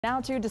Now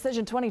to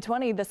Decision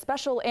 2020. The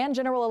special and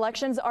general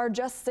elections are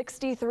just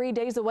 63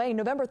 days away.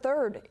 November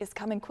 3rd is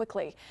coming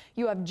quickly.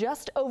 You have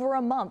just over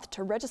a month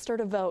to register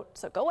to vote.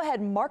 So go ahead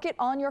and mark it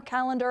on your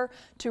calendar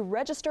to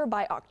register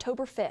by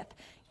October 5th.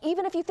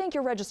 Even if you think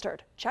you're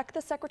registered, check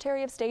the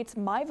Secretary of State's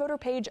My Voter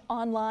page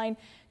online.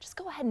 Just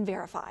go ahead and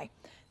verify.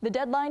 The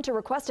deadline to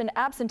request an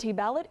absentee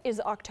ballot is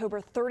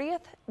October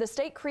 30th. The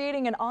state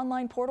creating an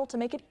online portal to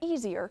make it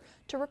easier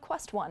to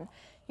request one.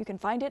 You can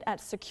find it at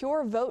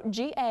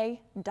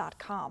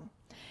securevotega.com.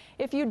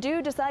 If you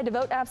do decide to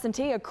vote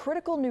absentee, a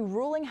critical new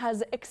ruling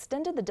has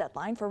extended the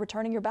deadline for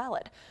returning your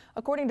ballot.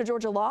 According to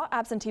Georgia law,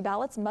 absentee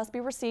ballots must be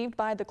received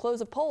by the close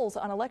of polls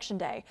on Election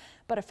Day.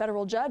 But a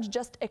federal judge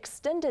just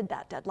extended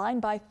that deadline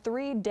by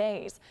 3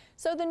 days.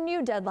 So the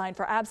new deadline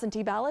for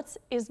absentee ballots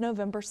is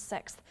November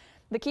 6th.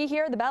 The key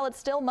here, the ballot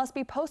still must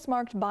be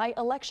postmarked by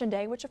Election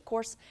Day, which of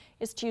course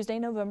is Tuesday,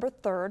 November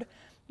 3rd.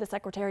 The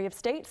Secretary of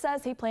State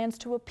says he plans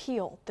to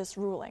appeal this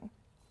ruling.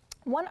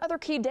 One other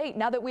key date,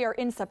 now that we are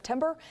in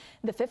September,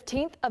 the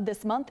 15th of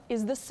this month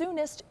is the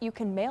soonest you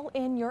can mail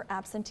in your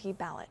absentee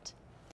ballot.